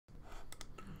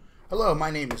Hello,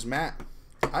 my name is Matt.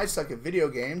 I suck at video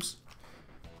games.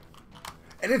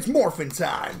 And it's Morphin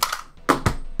time!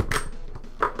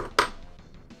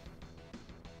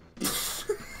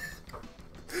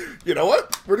 You know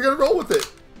what? We're gonna roll with it.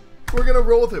 We're gonna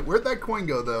roll with it. Where'd that coin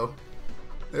go, though?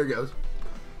 There it goes.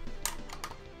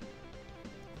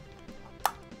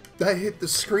 That hit the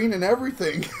screen and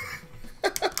everything.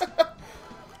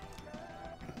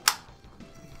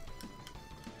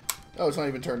 Oh, it's not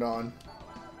even turned on.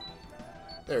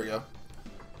 There we go.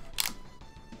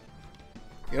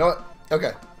 You know what?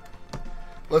 Okay.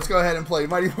 Let's go ahead and play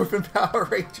Mighty Morphin Power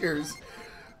Rangers.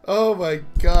 Oh my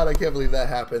god, I can't believe that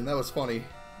happened. That was funny.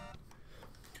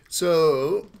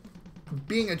 So,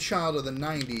 being a child of the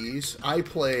 90s, I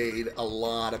played a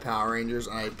lot of Power Rangers.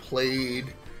 I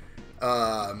played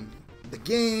the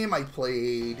game. I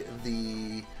played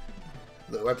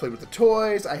I played with the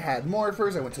toys. I had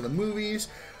morphers. I went to the movies.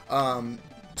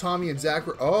 Tommy and Zach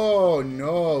were... Oh,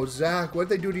 no. Zach, what'd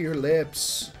they do to your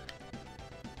lips?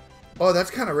 Oh, that's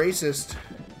kind of racist.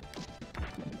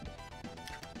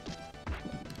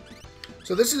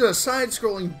 So this is a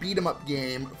side-scrolling beat-em-up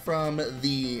game from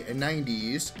the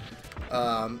 90s.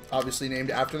 Obviously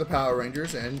named after the Power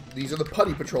Rangers, and these are the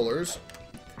Putty Patrollers.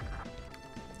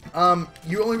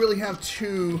 You only really have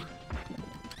two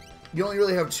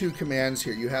commands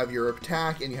here. You have your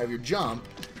attack and you have your jump,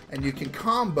 and you can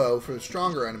combo for the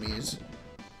stronger enemies.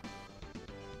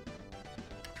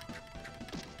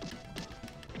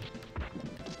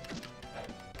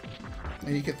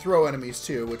 And you can throw enemies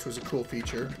too, which was a cool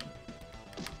feature.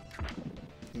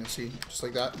 You can see, just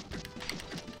like that.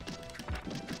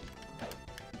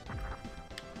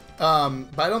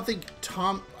 But I don't think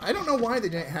I don't know why they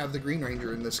didn't have the Green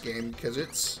Ranger in this game, because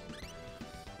it's...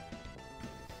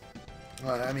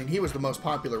 I mean, he was the most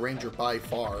popular Ranger by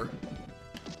far.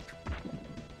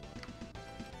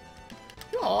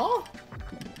 Aww.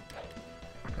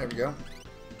 There we go.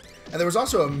 And there was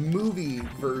also a movie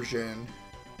version,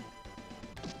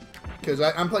 because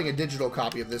I'm playing a digital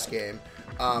copy of this game.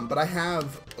 But I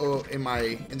have, in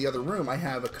the other room, I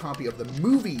have a copy of the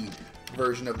movie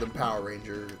version of the Power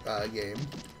Ranger game,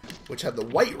 which had the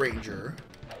White Ranger,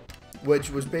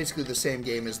 which was basically the same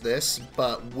game as this,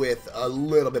 but with a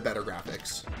little bit better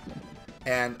graphics.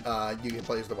 And you can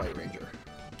play as the White Ranger,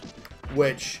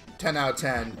 which 10 out of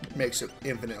 10 makes it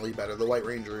infinitely better. The White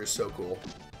Ranger is so cool.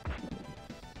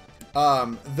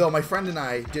 Though my friend and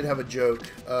I did have a joke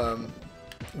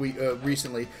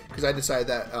recently, because I decided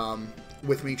that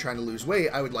with me trying to lose weight,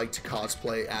 I would like to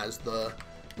cosplay as the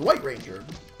White Ranger.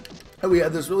 And we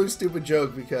had this really stupid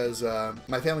joke because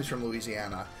my family's from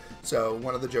Louisiana. So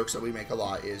one of the jokes that we make a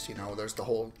lot is, you know, there's the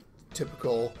whole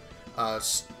typical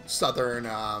southern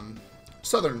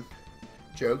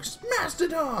jokes.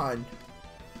 Mastodon!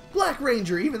 Black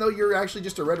Ranger, even though you're actually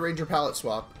just a Red Ranger palette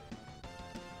swap.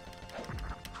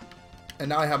 And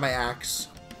now I have my axe.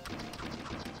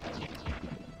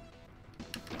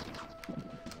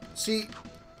 See,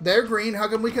 they're green. How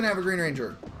come we can have a Green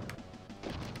Ranger?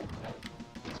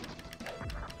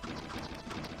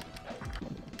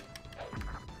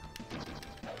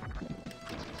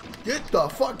 Get the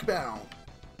fuck down.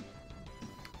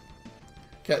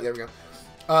 Okay, there we go.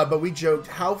 But we joked,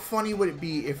 how funny would it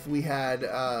be if we had,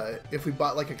 if we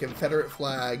bought like a Confederate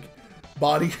flag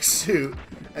bodysuit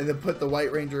and then put the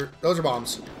White Ranger, those are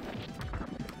bombs,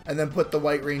 and then put the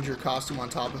White Ranger costume on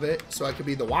top of it, so I could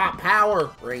be the White Power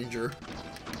Ranger.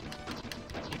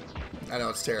 I know,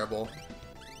 it's terrible.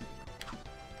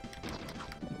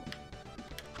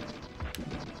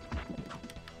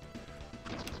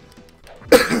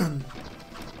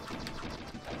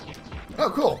 Oh,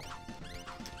 cool.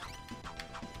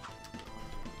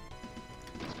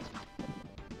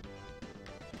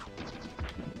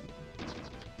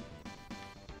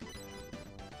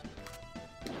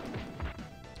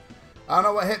 I don't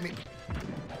know what hit me.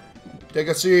 Take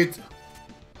a seat.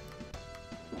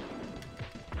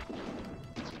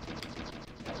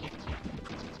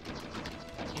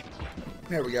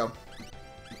 There we go.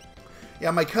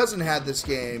 Yeah, my cousin had this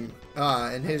game,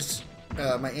 and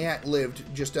my aunt lived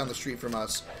just down the street from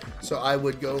us, so I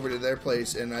would go over to their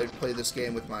place and I'd play this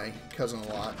game with my cousin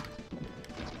a lot.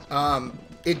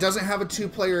 It doesn't have a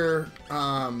two-player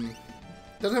mode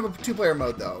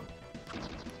though,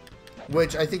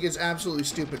 which I think is absolutely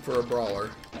stupid for a brawler.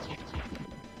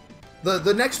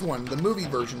 The next one, the movie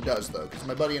version, does though, because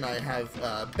my buddy and I have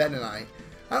Ben and I.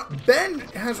 Ben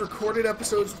has recorded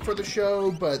episodes for the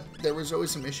show, but there was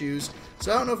always some issues.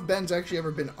 So I don't know if Ben's actually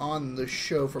ever been on the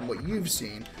show from what you've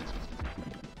seen.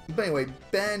 But anyway,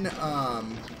 Ben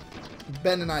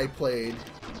and I played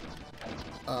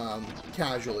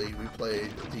casually, we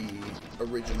played the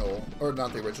original, or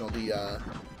not the original,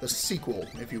 the sequel,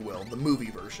 if you will, the movie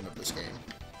version of this game.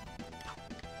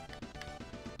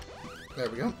 There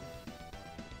we go.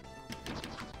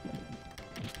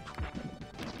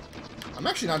 I'm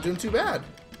actually not doing too bad.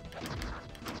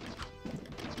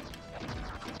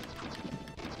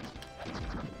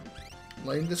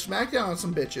 Laying the smackdown on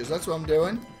some bitches, that's what I'm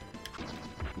doing.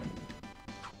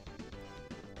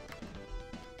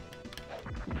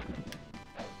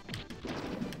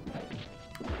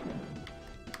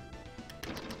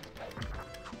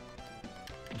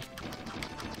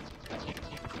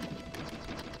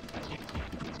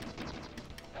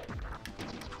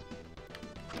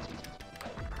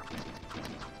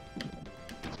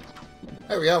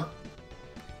 There we go.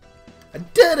 I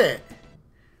did it!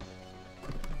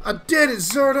 I did it,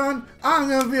 Zordon! I'm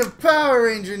gonna be a Power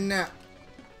Ranger now!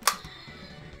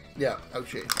 Yeah, oh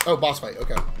shit. Oh, boss fight,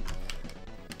 okay.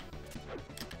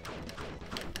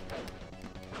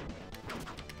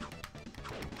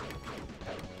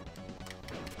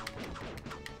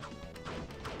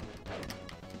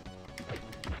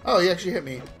 Oh, he actually hit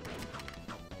me.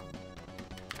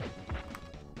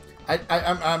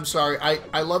 I'm sorry.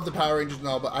 I love the Power Rangers and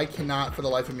all, but I cannot for the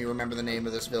life of me remember the name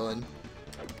of this villain.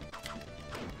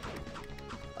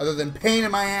 Other than pain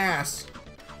in my ass.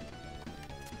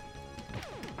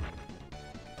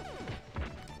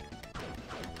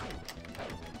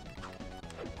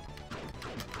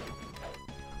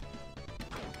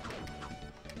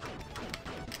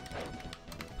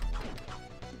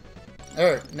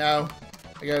 There, now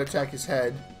I gotta attack his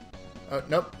head. Oh,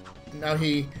 nope. Now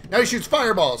he shoots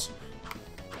fireballs.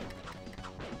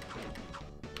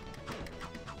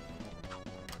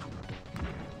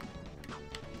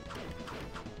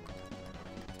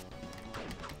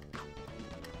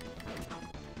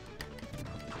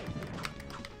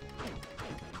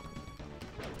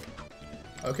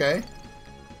 Okay.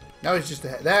 Now he's just the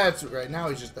head. That's right. Now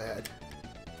he's just the head.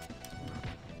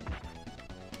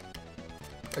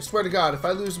 I swear to God, if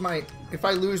I lose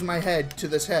my head to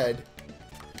this head,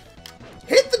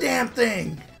 hit the damn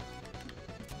thing.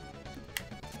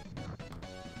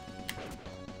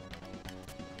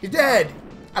 You're dead.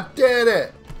 I did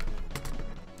it.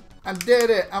 I did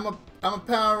it. I'm a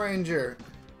Power Ranger.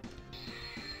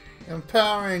 I'm a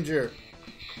Power Ranger.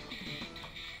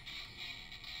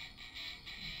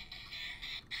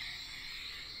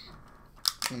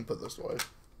 I'm gonna put this away.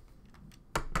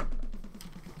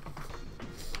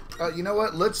 You know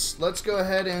what? Let's go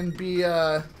ahead and be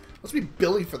let's be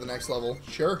Billy for the next level.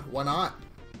 Sure, why not?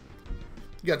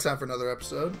 You got time for another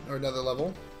episode or another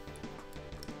level?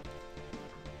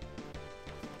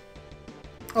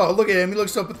 Oh, look at him. He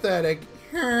looks so pathetic.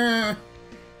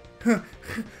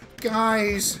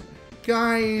 Guys.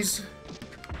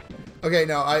 Okay,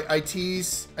 no, I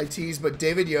tease, but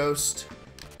David Yost,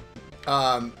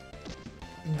 I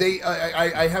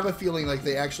have a feeling like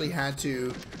they actually had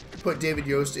to put David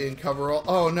Yost in coverall.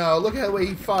 Oh no, look at the way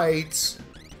he fights.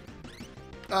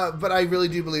 But I really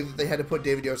do believe that they had to put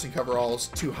David Yost in coveralls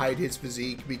to hide his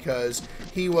physique because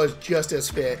he was just as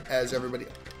fit as everybody.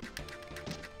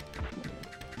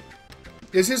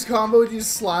 Is his combo he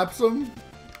just slaps him?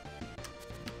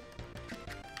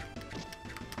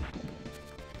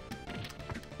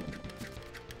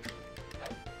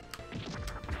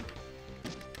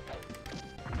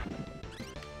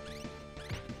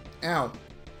 Ow.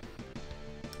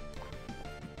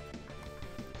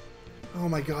 Oh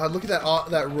my God, look at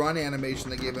that run animation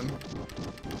they gave him.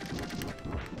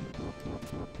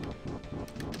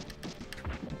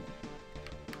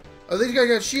 Oh, this guy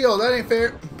got shield. That ain't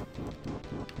fair.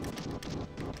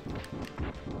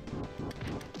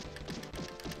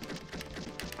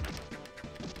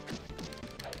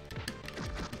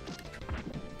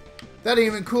 That ain't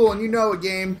even cool, and you know it,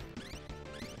 game.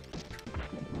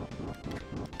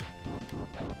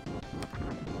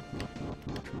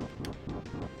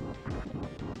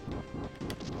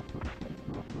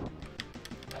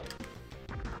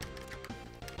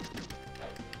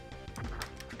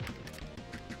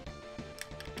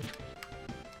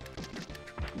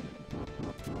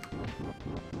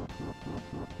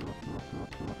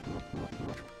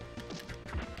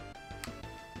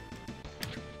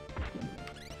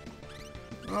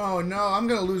 Oh no, I'm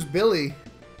gonna lose Billy.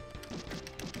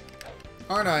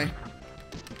 Aren't I?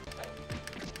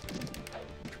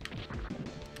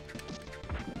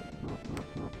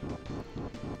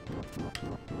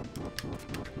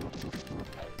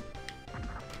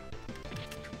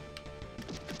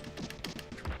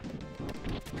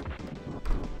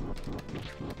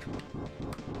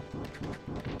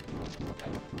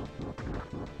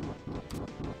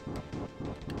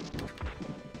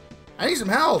 I need some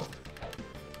help.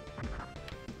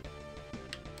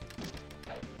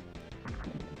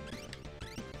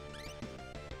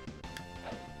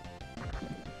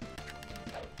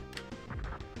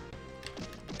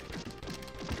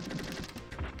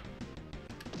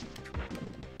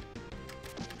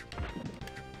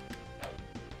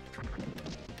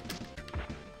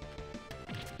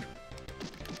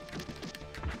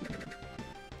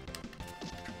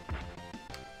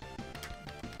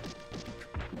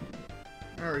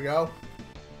 There we go.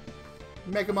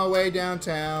 Making my way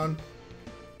downtown.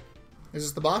 Is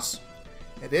this the boss?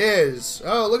 It is.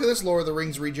 Oh, look at this Lord of the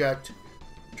Rings reject.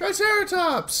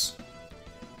 Triceratops!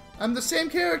 I'm the same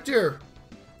character.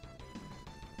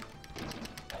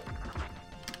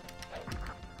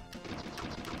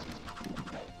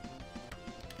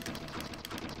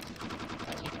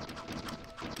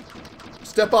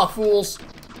 Step off, fools.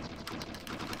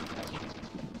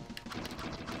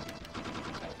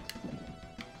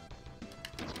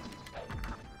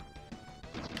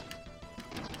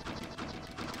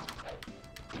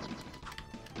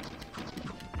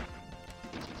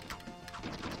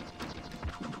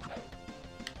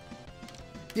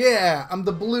 Yeah, I'm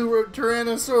the blue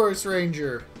Tyrannosaurus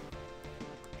Ranger.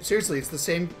 Seriously, it's the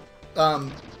same.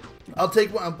 I'll play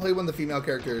one of the female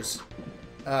characters.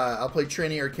 I'll play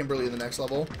Trini or Kimberly in the next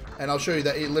level, and I'll show you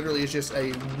that it literally is just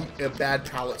a bad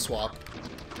palette swap.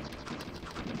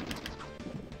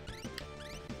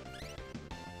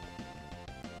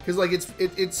 Because like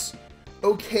it's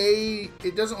okay.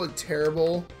 It doesn't look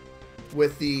terrible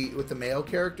with the male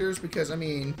characters because I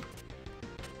mean.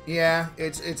 Yeah,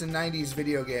 it's a 90s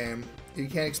video game. You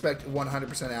can't expect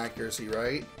 100% accuracy,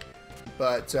 right?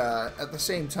 But at the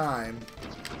same time...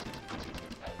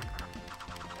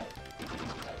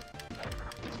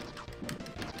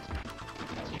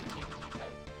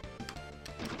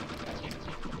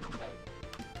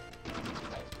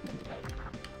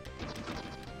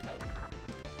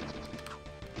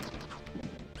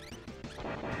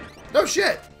 Oh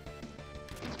shit!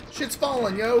 Shit's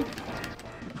falling, yo!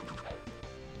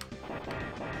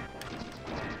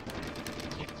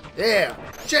 Yeah!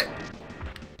 Shit!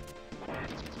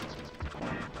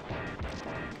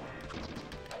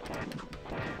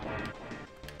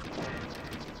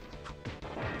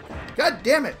 God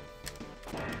damn it!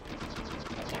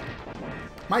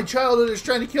 My childhood is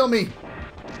trying to kill me!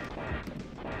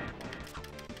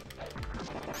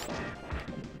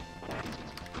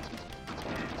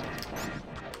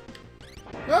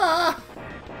 Ah!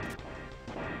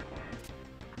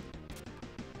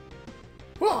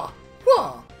 Whoa!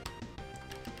 Whoa!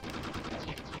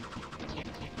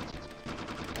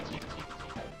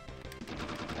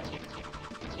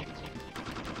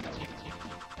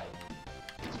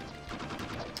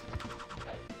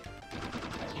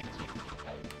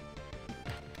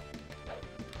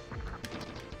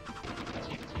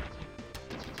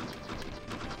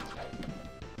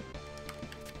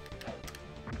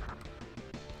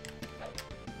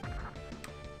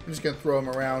 I'm just gonna throw him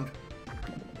around.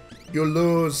 You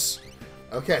lose.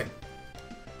 Okay.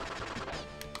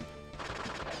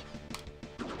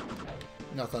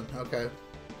 Nothing. Okay.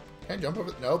 Can I jump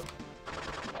over? Nope.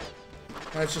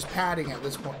 No, it's just padding at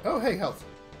this point. Oh, hey, health.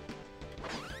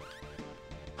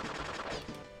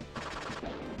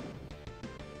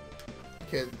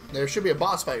 Okay, there should be a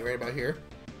boss fight right about here.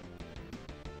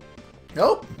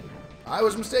 Nope. I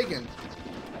was mistaken.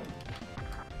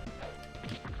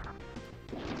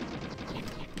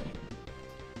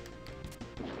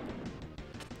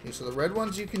 Okay, so the red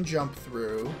ones you can jump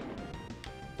through.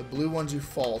 The blue ones you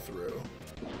fall through.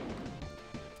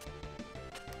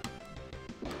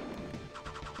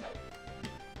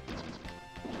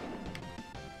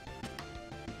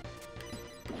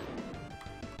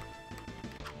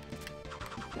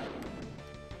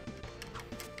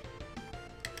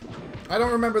 I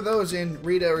don't remember those in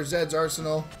Rita or Zed's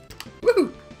arsenal.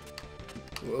 Woohoo!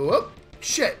 Whoop!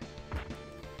 Shit!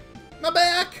 My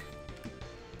back!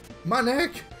 My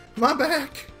neck! My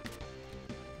back!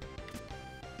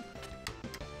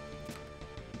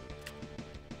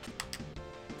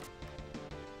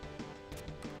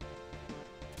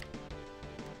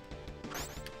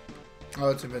 Oh,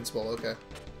 it's invincible. Okay.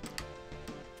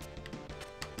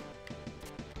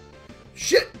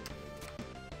 Shit!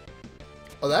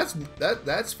 Oh,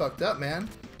 that's fucked up, man.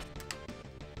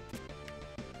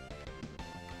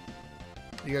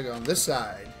 You gotta go on this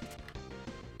side.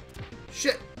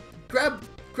 Shit! Grab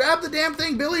the damn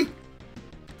thing, Billy!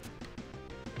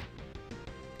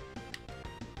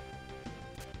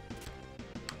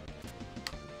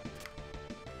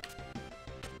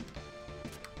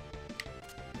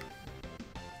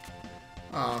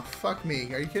 Oh, fuck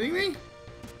me. Are you kidding me?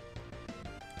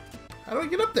 How do I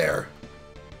get up there?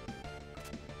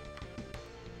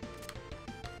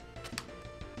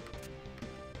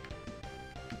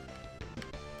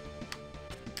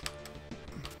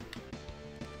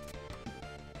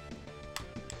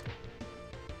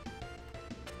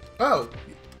 Oh,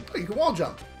 you can wall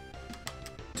jump.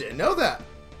 Didn't know that.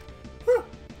 Huh,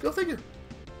 go figure.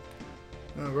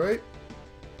 Alright.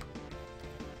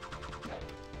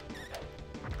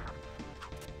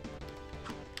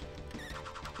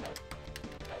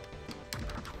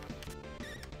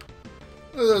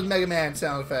 Look at those Mega Man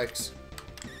sound effects.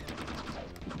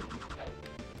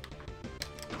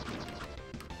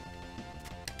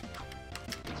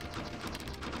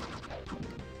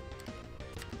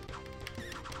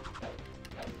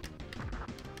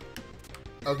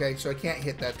 Okay, so I can't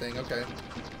hit that thing. Okay.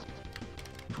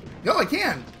 No, I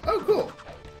can! Oh, cool.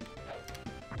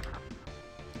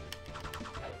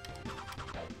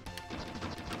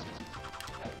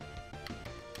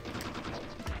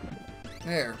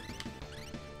 There.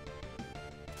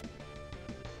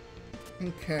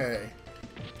 Okay.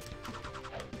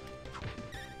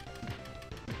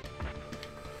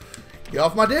 Get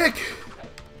off my dick!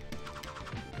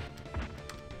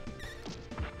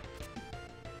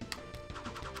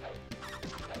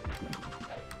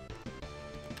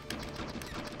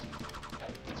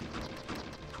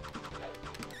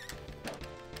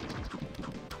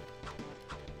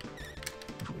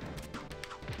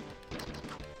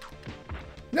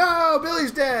 No!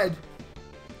 Billy's dead!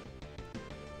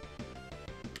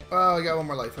 Oh, I got one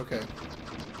more life. Okay.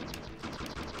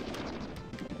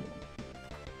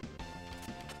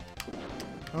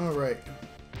 Alright.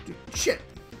 Shit!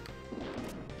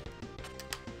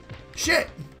 Shit!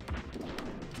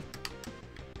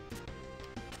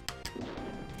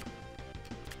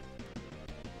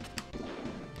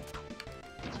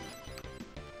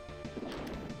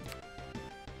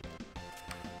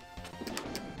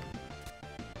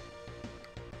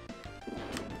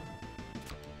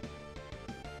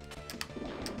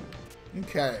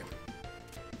 Okay.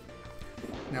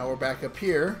 Now we're back up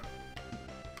here.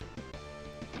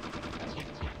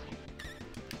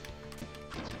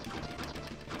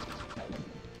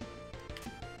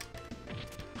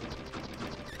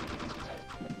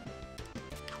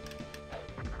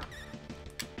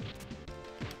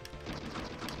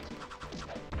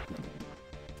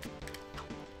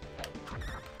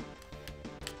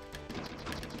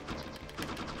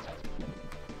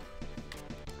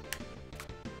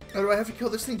 Oh, do I have to kill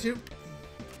this thing too?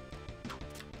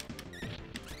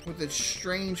 With its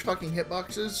strange fucking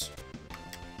hitboxes?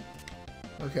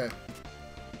 Okay.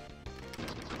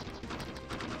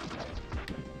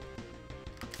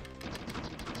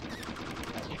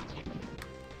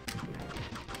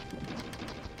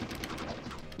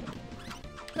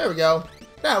 There we go.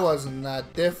 That wasn't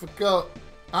that difficult.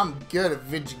 I'm good at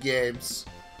video games.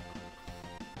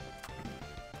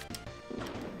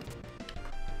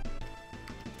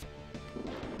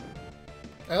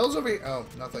 L's over here. Oh,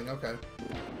 nothing. Okay.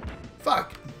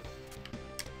 Fuck.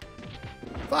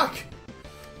 Fuck.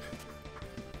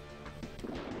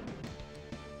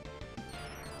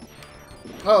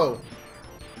 Oh.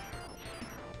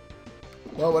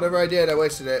 Well, whatever I did, I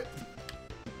wasted it.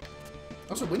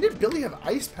 Also, when did Billy have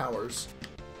ice powers?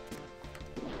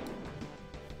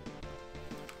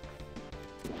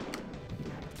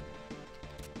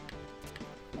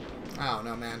 I don't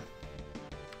know, man.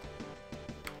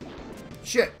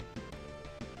 Shit.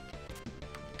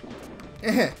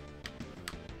 Eh.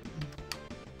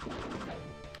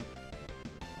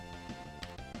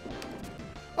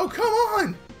 Oh, come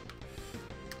on!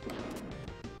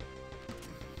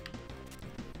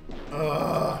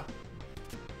 Ugh.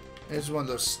 This is one of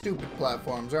those stupid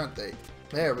platforms, aren't they?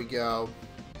 There we go.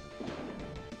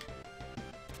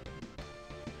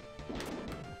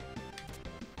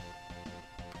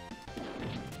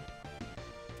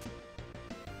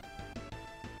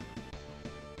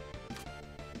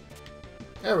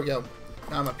 There we go.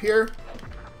 Now I'm up here.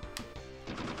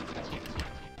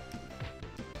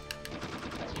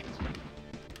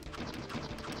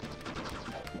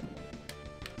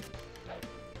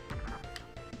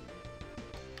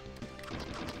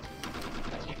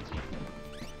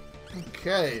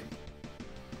 Okay.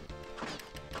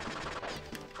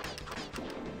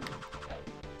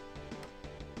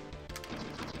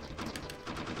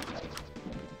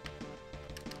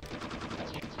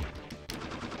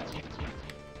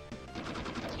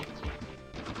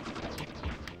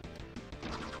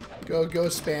 Go, go,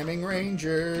 spamming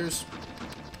Rangers.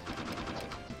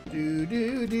 Do,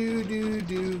 do, do, do,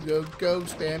 do. Go, go,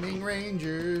 spamming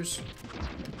Rangers.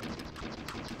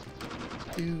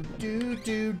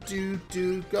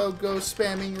 Go, go,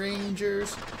 spamming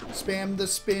rangers. Spam the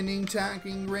spinning,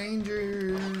 tacking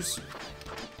rangers.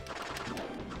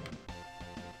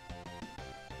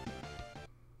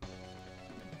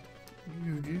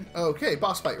 Okay,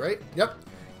 boss fight, right? Yep.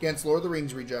 Against Lord of the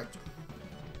Rings reject.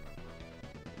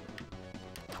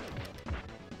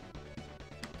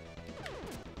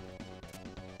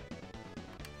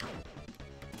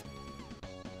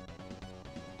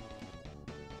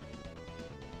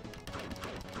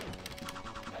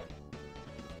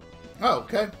 Oh,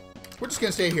 okay. We're just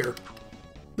gonna stay here.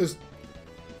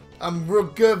 I'm real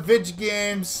good at video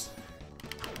games.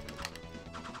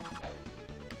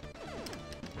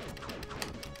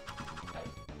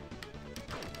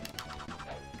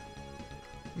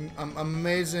 I'm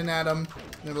amazing at them.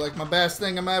 They're like my best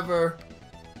thing I'm ever.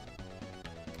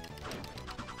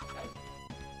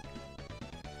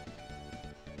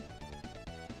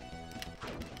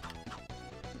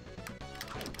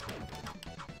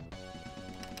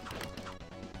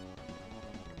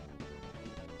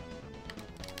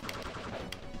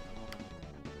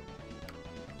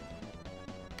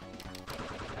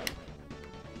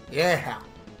 Yeah.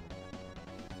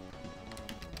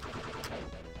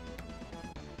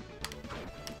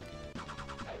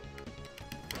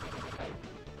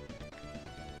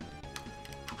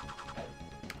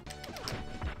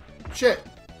 Shit.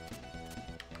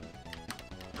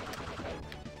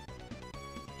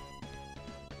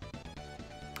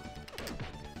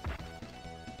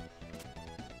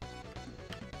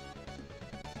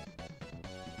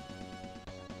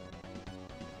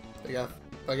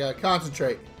 I gotta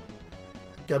concentrate.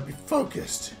 Gotta be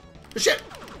focused. Shit!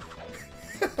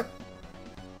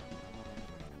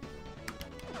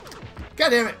 God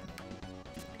damn it!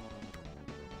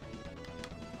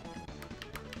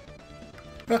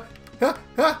 I'm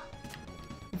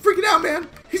freaking out, man!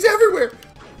 He's everywhere!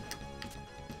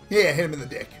 Yeah, hit him in the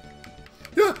dick.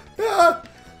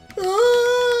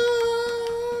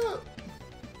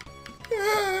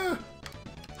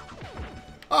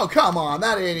 Oh, come on.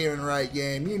 That ain't even right,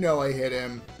 game. You know I hit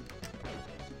him.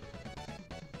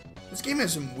 This game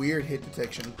has some weird hit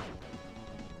detection.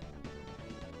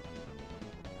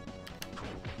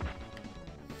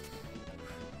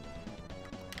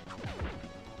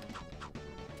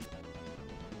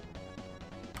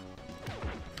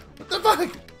 What the fuck?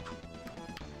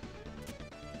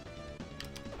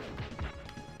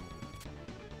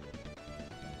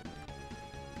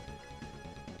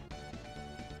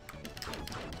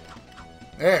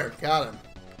 There, got him.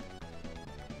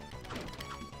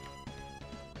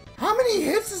 How many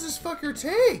hits does this fucker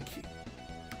take?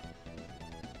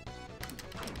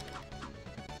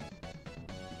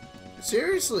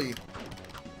 Seriously.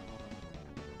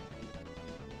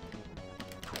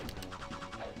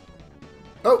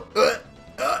 Oh,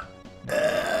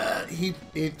 he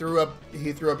threw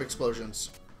up explosions.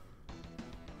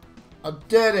 I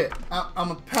did it.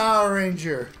 I'm a Power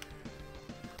Ranger.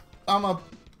 I'm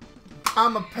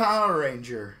a Power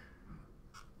Ranger.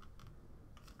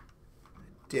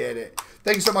 Did it.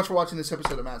 Thank you so much for watching this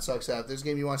episode of Matt Sucks At. If there's a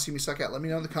game you want to see me suck at, let me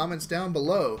know in the comments down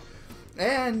below.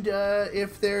 And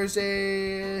if there's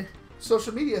a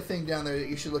social media thing down there that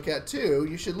you should look at too,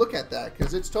 you should look at that,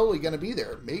 because it's totally going to be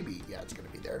there. Maybe, yeah, it's going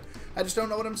to be there. I just don't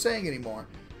know what I'm saying anymore.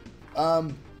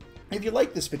 If you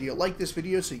like this video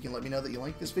so you can let me know that you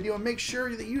like this video, and make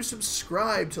sure that you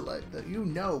subscribe to let you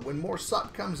know when more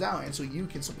suck comes out, and so you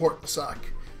can support the suck.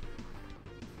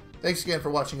 Thanks again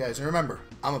for watching, guys, and remember,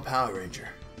 I'm a Power Ranger.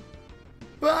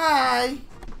 Bye!